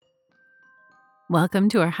Welcome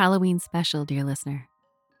to our Halloween special, dear listener.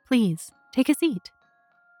 Please take a seat.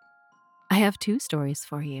 I have two stories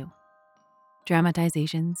for you,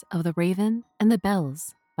 dramatizations of The Raven and the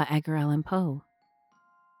Bells by Edgar Allan Poe.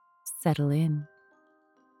 Settle in.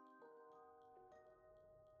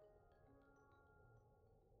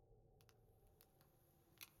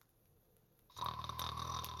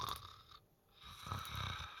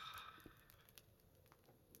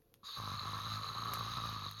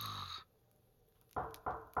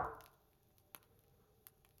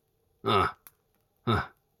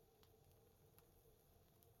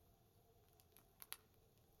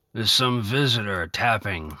 There's some visitor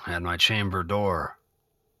tapping at my chamber door.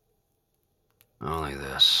 Only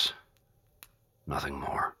this. Nothing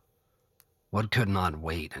more. What could not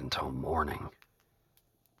wait until morning?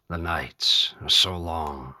 The nights are so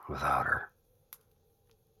long without her.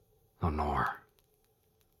 Lenore.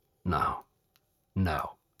 No.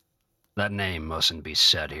 No. That name mustn't be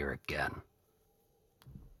said here again.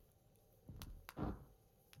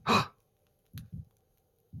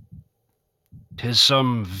 'Tis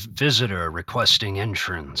some visitor requesting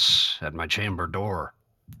entrance at my chamber door.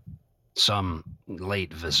 Some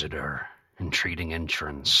late visitor entreating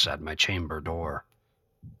entrance at my chamber door.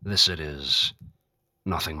 This it is,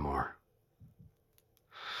 nothing more.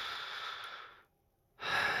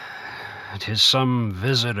 'Tis some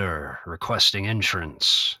visitor requesting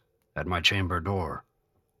entrance at my chamber door.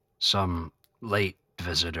 Some late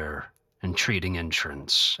visitor entreating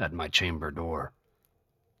entrance at my chamber door.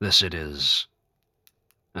 This it is,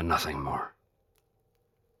 and nothing more.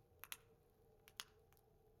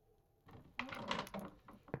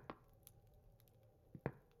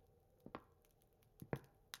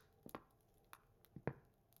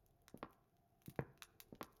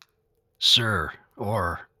 Sir,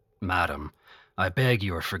 or madam, I beg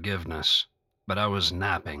your forgiveness, but I was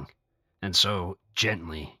napping, and so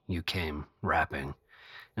gently you came rapping,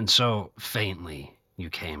 and so faintly you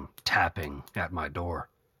came tapping at my door,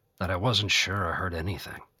 that I wasn't sure I heard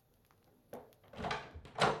anything.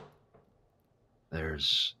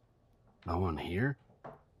 There's no one here?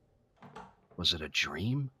 Was it a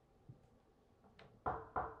dream?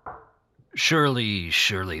 Surely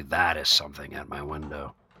that is something at my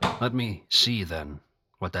window. Let me see, then,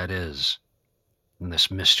 what that is, and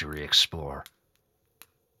this mystery explore.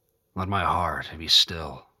 Let my heart be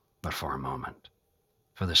still but for a moment,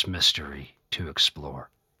 for this mystery to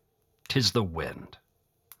explore. 'Tis the wind,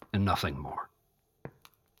 and nothing more.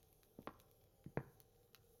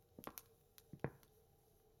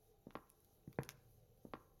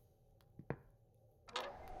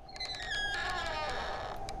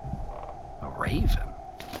 A raven?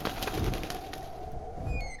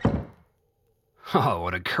 Oh,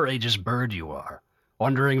 what a courageous bird you are,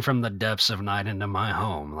 wandering from the depths of night into my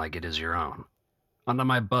home like it is your own. Under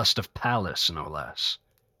my bust of Pallas, no less.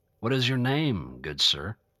 What is your name, good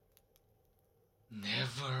sir?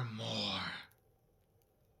 Nevermore.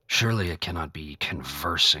 Surely it cannot be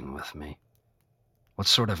conversing with me. What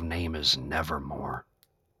sort of name is Nevermore?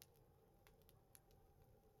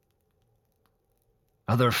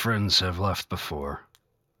 Other friends have left before.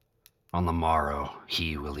 On the morrow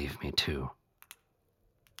he will leave me too,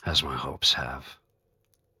 as my hopes have.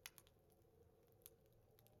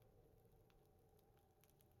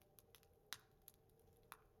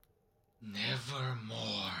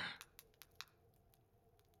 Nevermore.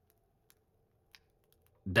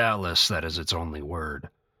 Doubtless that is its only word,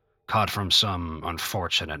 caught from some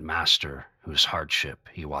unfortunate master whose hardship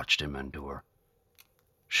he watched him endure.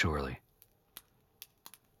 Surely.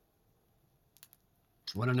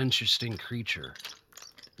 What an interesting creature.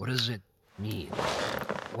 What does it mean?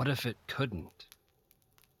 What if it couldn't?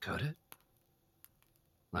 Could it?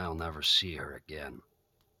 I'll never see her again.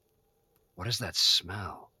 What is that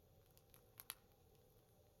smell?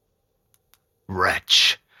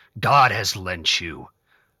 Wretch, God has lent you.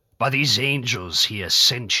 By these angels he has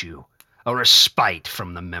sent you a respite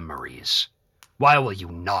from the memories. Why will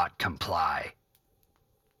you not comply?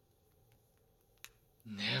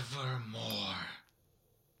 Nevermore.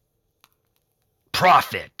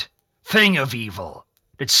 Prophet, thing of evil,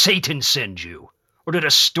 did Satan send you, or did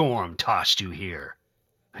a storm toss you here?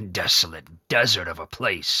 A desolate desert of a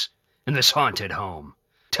place, in this haunted home.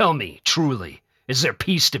 Tell me, truly, is there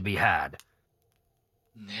peace to be had?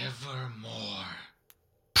 Nevermore.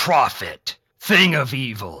 Prophet, thing of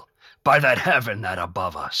evil, by that heaven that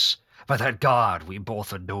above us, by that God we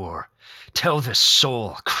both adore, tell this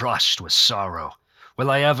soul crushed with sorrow, will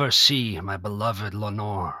I ever see my beloved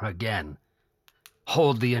Lenore again?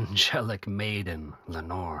 Hold the angelic maiden,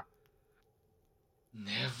 Lenore.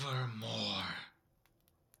 Nevermore.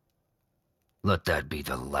 Let that be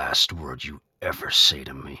the last word you ever say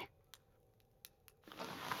to me.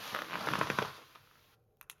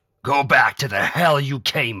 Go back to the hell you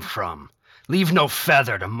came from. Leave no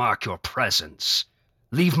feather to mark your presence.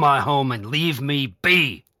 Leave my home and leave me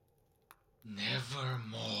be.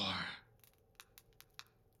 Nevermore.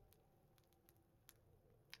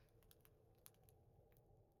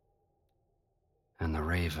 And the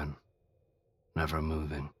raven, never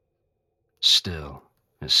moving, still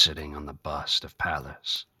is sitting on the bust of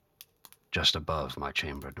Pallas, just above my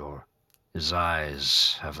chamber door. His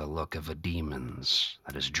eyes have the look of a demon's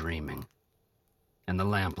that is dreaming, and the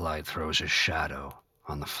lamplight throws a shadow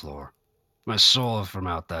on the floor. My soul from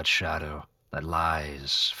out that shadow that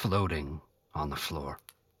lies floating on the floor,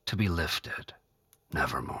 to be lifted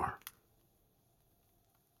nevermore.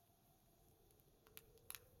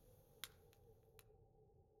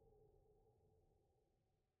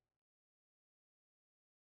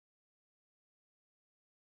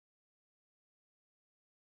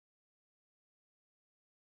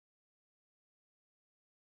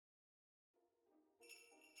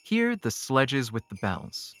 Here the sledges with the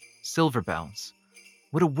bells, silver bells.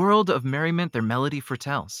 What a world of merriment their melody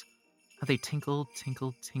foretells. How they tinkle,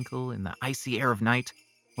 tinkle, tinkle in the icy air of night,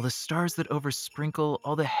 while the stars that oversprinkle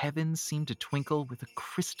all the heavens seem to twinkle with a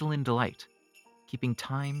crystalline delight, keeping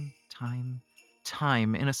time, time,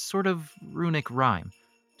 time in a sort of runic rhyme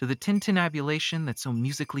to the tintinnabulation that so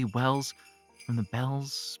musically wells from the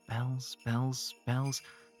bells, bells, bells, bells,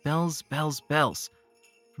 bells, bells, bells,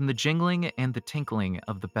 from the jingling and the tinkling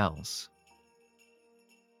of the bells.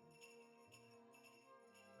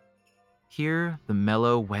 Hear the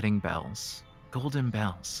mellow wedding bells, golden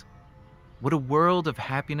bells. What a world of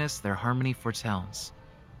happiness their harmony foretells.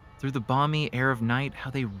 Through the balmy air of night, how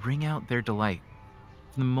they ring out their delight.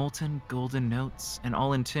 From the molten golden notes, and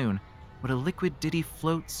all in tune, what a liquid ditty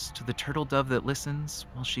floats to the turtle dove that listens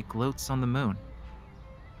while she gloats on the moon.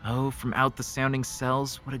 Oh, from out the sounding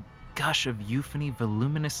cells, what a gush of euphony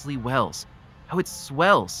voluminously wells. How it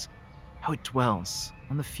swells, how it dwells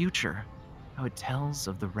on the future, how it tells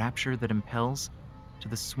of the rapture that impels to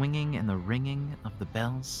the swinging and the ringing of the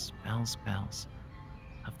bells, bells, bells,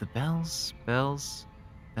 of the bells, bells,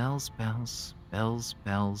 bells, bells, bells,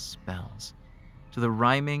 bells, bells, to the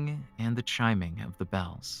rhyming and the chiming of the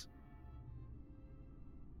bells.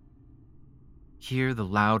 Hear the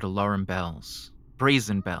loud alarum bells,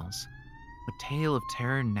 brazen bells. What tale of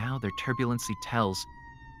terror now their turbulency tells.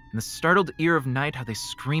 In the startled ear of night, how they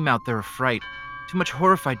scream out their affright. Too much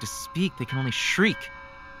horrified to speak, they can only shriek.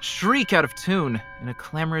 Shriek out of tune, in a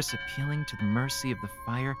clamorous appealing to the mercy of the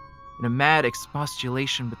fire, in a mad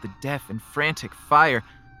expostulation with the deaf and frantic fire,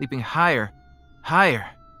 leaping higher, higher,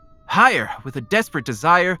 higher, with a desperate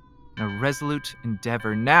desire and a resolute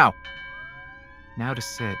endeavor now to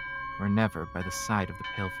sit, or never, by the side of the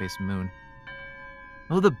pale-faced moon.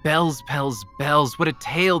 Oh, the bells, bells, bells, what a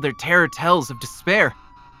tale their terror tells of despair!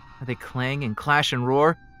 How they clang and clash and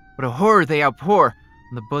roar, what a horror they outpour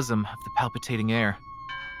on the bosom of the palpitating air.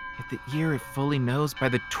 Yet the ear it fully knows by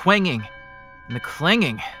the twanging and the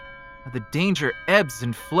clanging, how the danger ebbs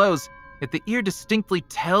and flows, yet the ear distinctly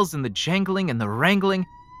tells in the jangling and the wrangling,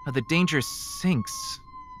 how the danger sinks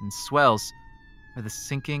and swells, by the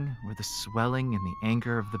sinking or the swelling in the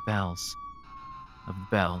anger of the bells, of the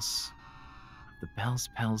bells. The bells,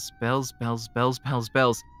 bells, bells, bells, bells, bells,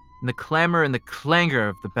 bells, and the clamor and the clangor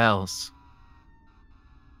of the bells.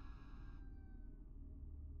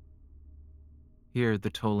 Hear the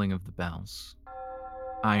tolling of the bells,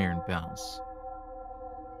 iron bells.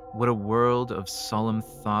 What a world of solemn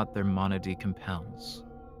thought their monody compels.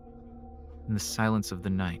 In the silence of the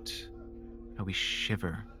night, how we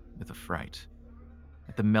shiver with affright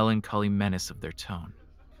at the melancholy menace of their tone.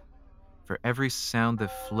 For every sound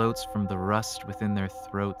that floats from the rust within their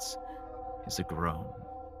throats is a groan.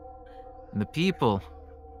 And the people,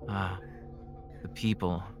 the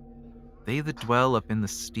people, they that dwell up in the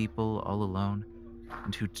steeple all alone,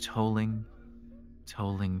 and who tolling,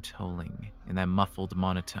 tolling, tolling in that muffled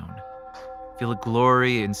monotone, feel a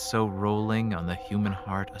glory in so rolling on the human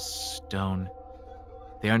heart a stone.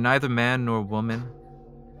 They are neither man nor woman,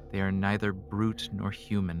 they are neither brute nor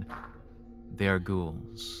human, they are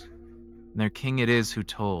ghouls. And their king it is who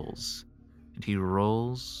tolls, and he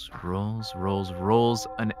rolls, rolls, rolls, rolls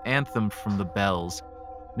an anthem from the bells,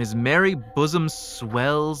 and his merry bosom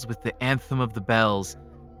swells with the anthem of the bells,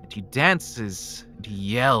 and he dances and he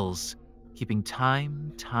yells, keeping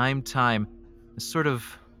time, time, time, a sort of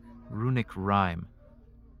runic rhyme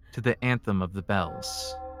to the anthem of the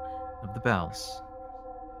bells,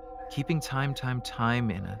 keeping time, time, time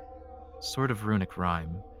in a sort of runic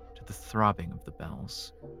rhyme to the throbbing of the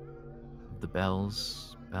bells, the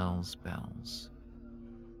bells, bells, bells,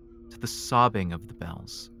 to the sobbing of the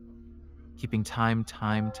bells, keeping time,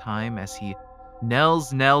 time, time as he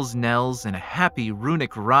knells, knells, knells in a happy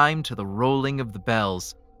runic rhyme to the rolling of the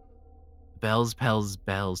bells. Bells, bells,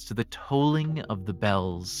 bells, to the tolling of the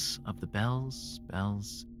bells, bells,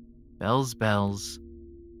 bells, bells, bells,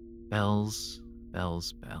 bells,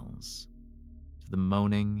 bells, bells, to the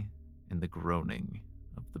moaning and the groaning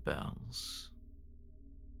of the bells.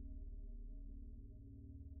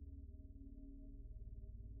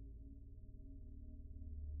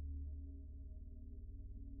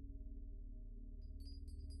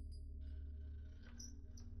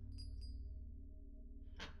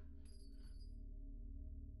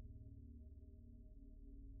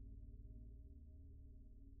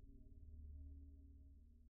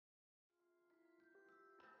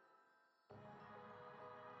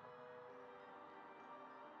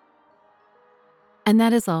 And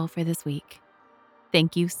that is all for this week.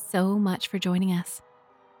 Thank you so much for joining us.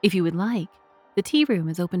 If you would like, the Tea Room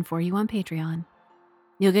is open for you on Patreon.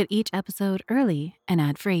 You'll get each episode early and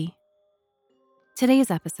ad-free. Today's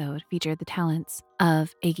episode featured the talents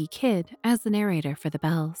of Aggie Kidd as the narrator for the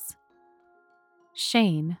bells,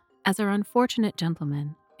 Shane as our unfortunate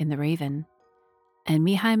gentleman in The Raven, and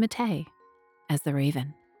Mihai Matei as the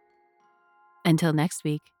Raven. Until next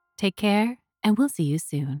week, take care and we'll see you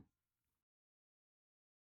soon.